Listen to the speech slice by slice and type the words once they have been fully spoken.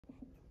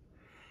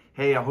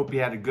Hey, I hope you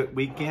had a good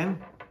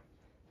weekend.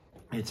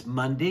 It's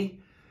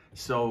Monday,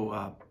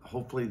 so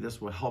hopefully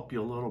this will help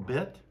you a little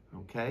bit,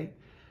 okay?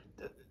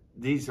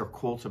 These are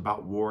quotes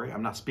about worry.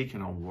 I'm not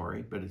speaking on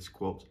worry, but it's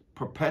quotes.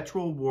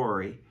 Perpetual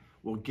worry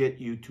will get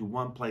you to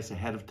one place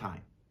ahead of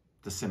time,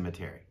 the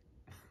cemetery.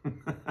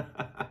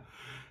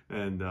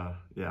 And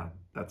yeah,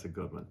 that's a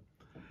good one.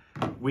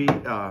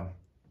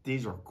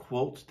 These are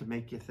quotes to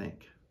make you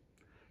think.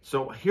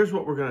 So here's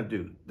what we're going to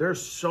do. There's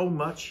so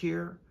much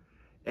here,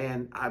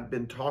 and I've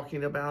been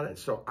talking about it.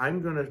 So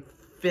I'm going to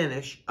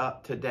finish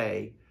up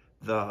today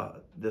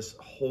this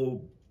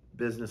whole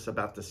business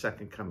about the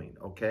second coming,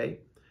 okay?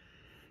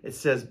 It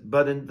says,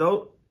 but in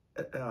those,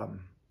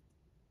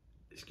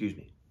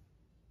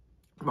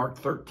 Mark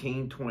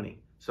 13:20.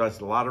 So that's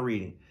a lot of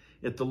reading.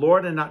 If the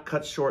Lord had not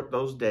cut short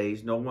those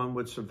days, no one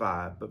would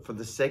survive. But for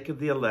the sake of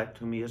the elect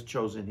whom he has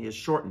chosen, he has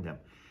shortened them.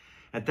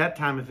 At that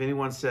time, if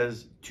anyone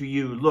says to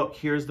you, look,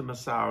 here's the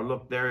Messiah, or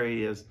look, there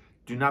he is,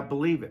 do not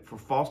believe it. For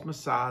false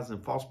messiahs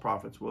and false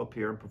prophets will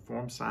appear and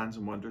perform signs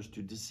and wonders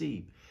to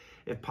deceive,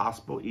 if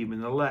possible, even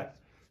the elect.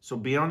 So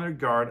be on your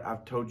guard.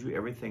 I've told you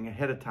everything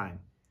ahead of time.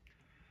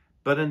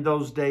 But in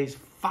those days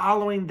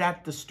following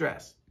that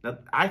distress, now,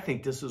 I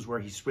think this is where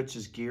he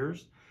switches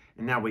gears.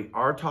 And now we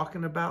are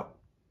talking about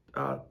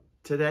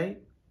today.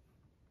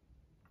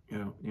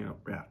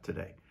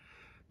 Today.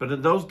 But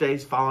in those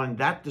days following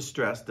that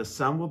distress, the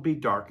sun will be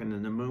darkened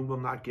and the moon will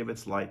not give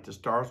its light. The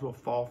stars will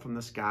fall from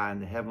the sky and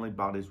the heavenly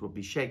bodies will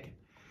be shaken.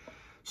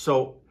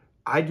 So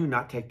I do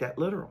not take that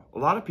literal. A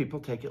lot of people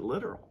take it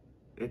literal.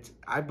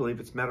 I believe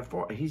it's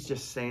metaphorical. He's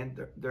just saying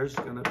there's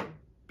going to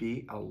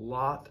be a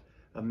lot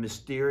of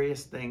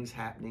mysterious things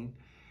happening,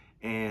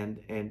 and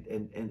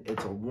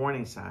it's a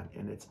warning sign.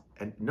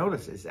 And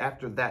notice it's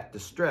after that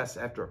distress,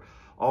 after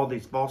all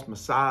these false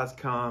messiahs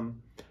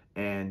come,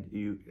 and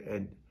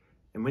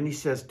when he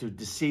says to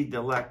deceive the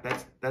elect,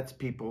 that's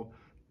people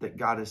that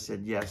God has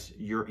said, yes,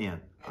 you're in,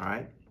 all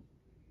right?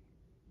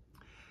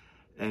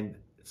 And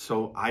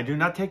so I do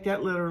not take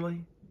that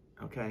literally,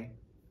 okay?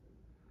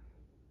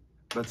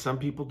 But some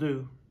people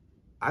do.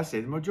 I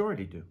say the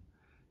majority do.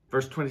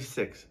 Verse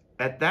 26,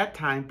 at that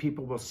time,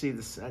 people will see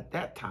this. At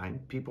that time,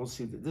 people will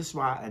see that. This is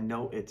why I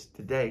know it's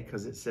today,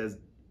 because it says,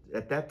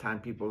 at that time,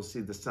 people will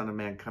see the Son of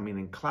Man coming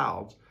in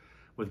clouds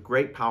with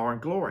great power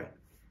and glory.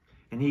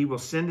 And he will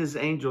send his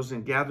angels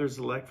and gather his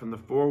elect from the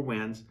four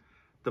winds,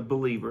 the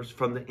believers,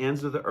 from the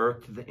ends of the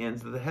earth to the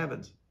ends of the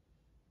heavens.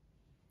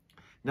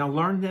 Now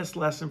learn this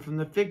lesson from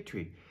the fig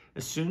tree.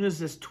 As soon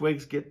as its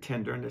twigs get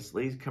tender and its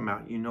leaves come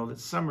out, you know that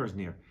summer is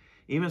near.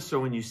 Even so,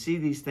 when you see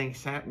these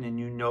things happening,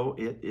 you know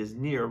it is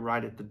near,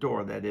 right at the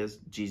door. That is,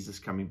 Jesus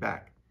coming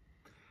back.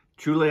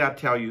 Truly, I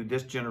tell you,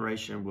 this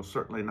generation will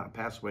certainly not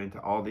pass away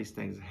until all these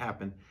things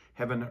happen.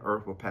 Heaven and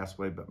earth will pass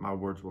away, but my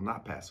words will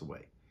not pass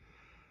away.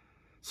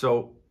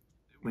 So,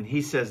 when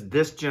he says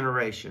this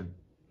generation,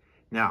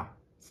 now,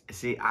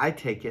 see, I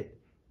take it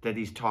that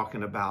he's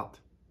talking about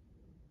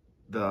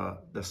the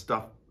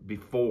stuff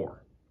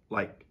before,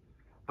 like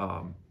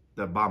the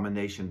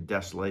abomination,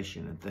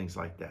 desolation, and things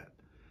like that.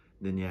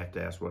 Then you have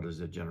to ask, what is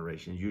a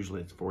generation?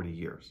 Usually it's 40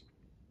 years.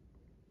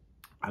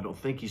 I don't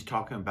think he's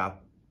talking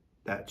about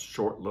that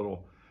short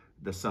little,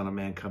 the Son of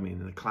Man coming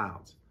in the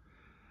clouds.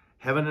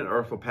 Heaven and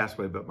earth will pass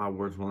away, but my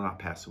words will not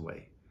pass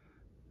away.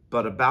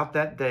 But about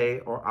that day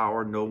or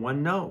hour, no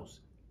one knows.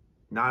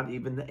 Not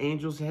even the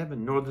angels of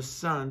heaven, nor the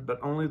Son, but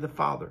only the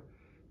Father.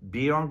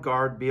 Be on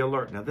guard, be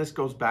alert. Now this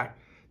goes back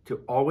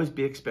to always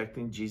be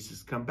expecting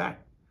Jesus to come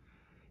back.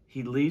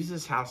 He leaves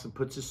his house and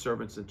puts his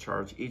servants in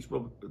charge. Each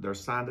will they're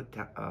assigned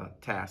a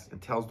task,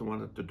 and tells the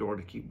one at the door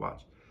to keep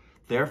watch.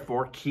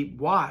 Therefore, keep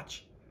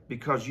watch,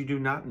 because you do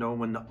not know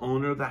when the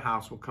owner of the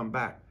house will come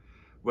back,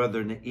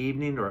 whether in the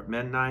evening or at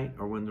midnight,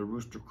 or when the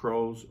rooster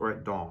crows or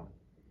at dawn.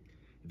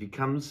 If he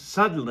comes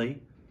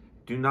suddenly,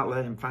 do not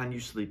let him find you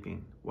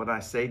sleeping. What I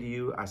say to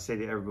you, I say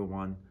to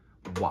everyone,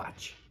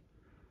 watch.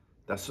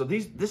 So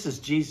this is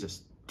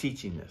Jesus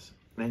teaching this.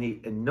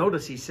 And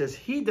notice he says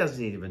he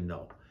doesn't even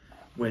know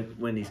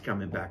when he's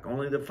coming back.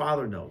 Only the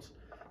Father knows.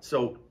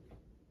 So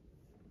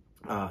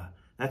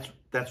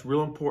that's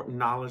real important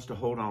knowledge to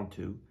hold on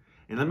to.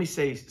 And let me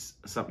say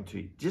something to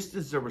you. Just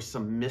as there was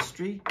some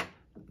mystery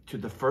to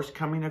the first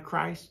coming of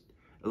Christ,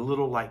 a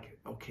little like,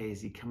 okay,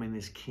 is he coming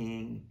as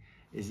king?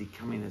 Is he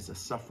coming as a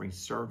suffering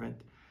servant?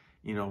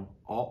 You know,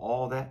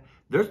 all that.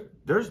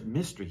 There's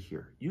mystery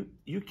here.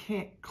 You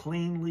can't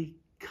cleanly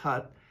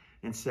cut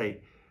and say,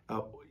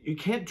 you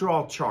can't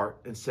draw a chart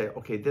and say,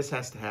 okay, this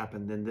has to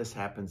happen, then this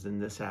happens, then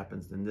this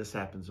happens, then this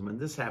happens. And when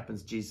this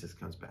happens, Jesus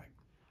comes back.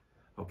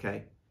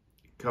 Okay?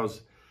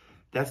 Because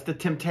that's the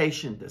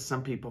temptation that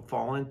some people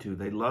fall into.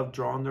 They love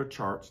drawing their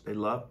charts. They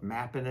love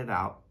mapping it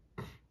out.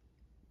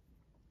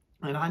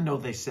 And I know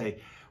they say,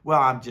 well,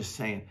 I'm just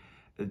saying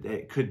that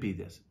it could be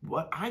this.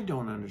 What I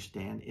don't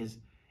understand is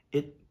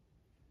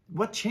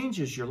what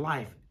changes your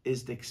life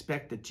is to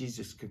expect that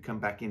Jesus could come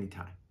back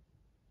anytime.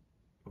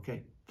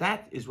 Okay?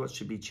 That is what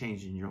should be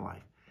changing your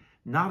life,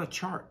 not a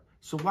chart.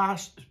 So why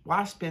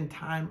spend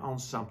time on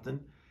something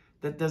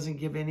that doesn't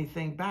give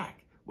anything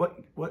back?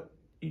 What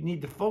you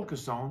need to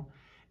focus on,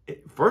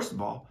 first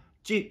of all,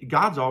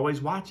 God's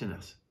always watching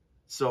us.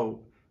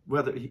 So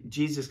whether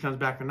Jesus comes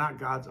back or not,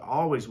 God's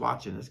always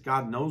watching us.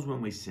 God knows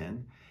when we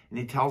sin, and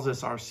he tells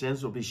us our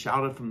sins will be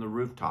shouted from the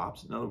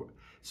rooftops. In other words,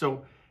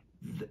 so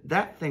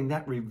that thing,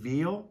 that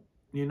reveal,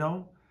 you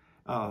know,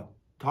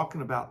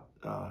 talking about,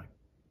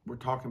 we're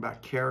talking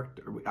about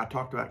character. I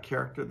talked about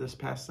character this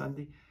past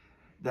Sunday.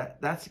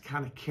 That's the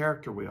kind of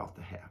character we ought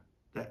to have.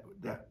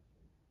 That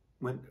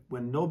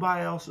when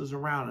nobody else is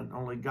around and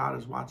only God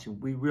is watching,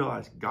 we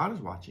realize God is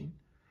watching,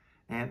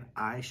 and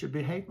I should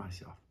behave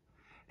myself.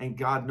 And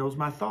God knows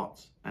my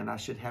thoughts, and I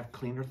should have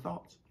cleaner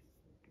thoughts.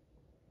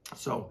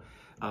 So,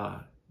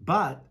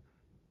 but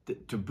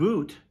to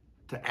boot,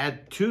 to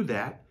add to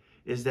that,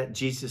 is that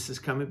Jesus is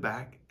coming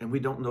back, and we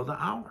don't know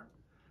the hour.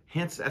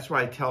 Hence, that's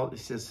why it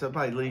says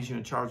somebody leaves you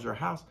in charge of their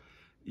house.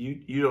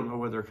 You don't know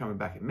whether they're coming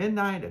back at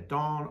midnight, at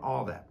dawn,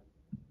 all that.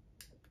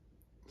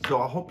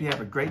 So I hope you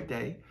have a great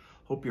day.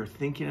 Hope you're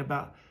thinking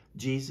about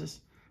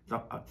Jesus,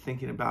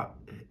 thinking about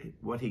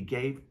what he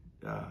gave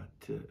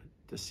to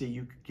see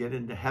you get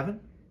into heaven,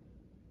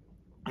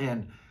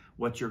 and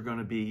what you're going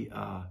to be,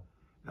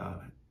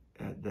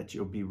 that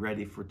you'll be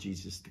ready for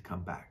Jesus to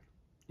come back.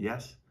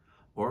 Yes?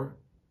 Or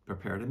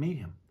prepare to meet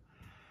him.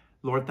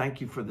 Lord, thank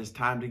you for this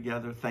time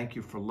together. Thank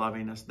you for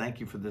loving us. Thank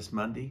you for this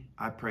Monday.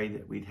 I pray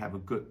that we'd have a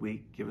good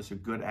week. Give us a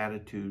good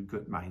attitude,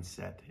 good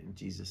mindset. In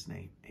Jesus'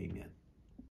 name, amen.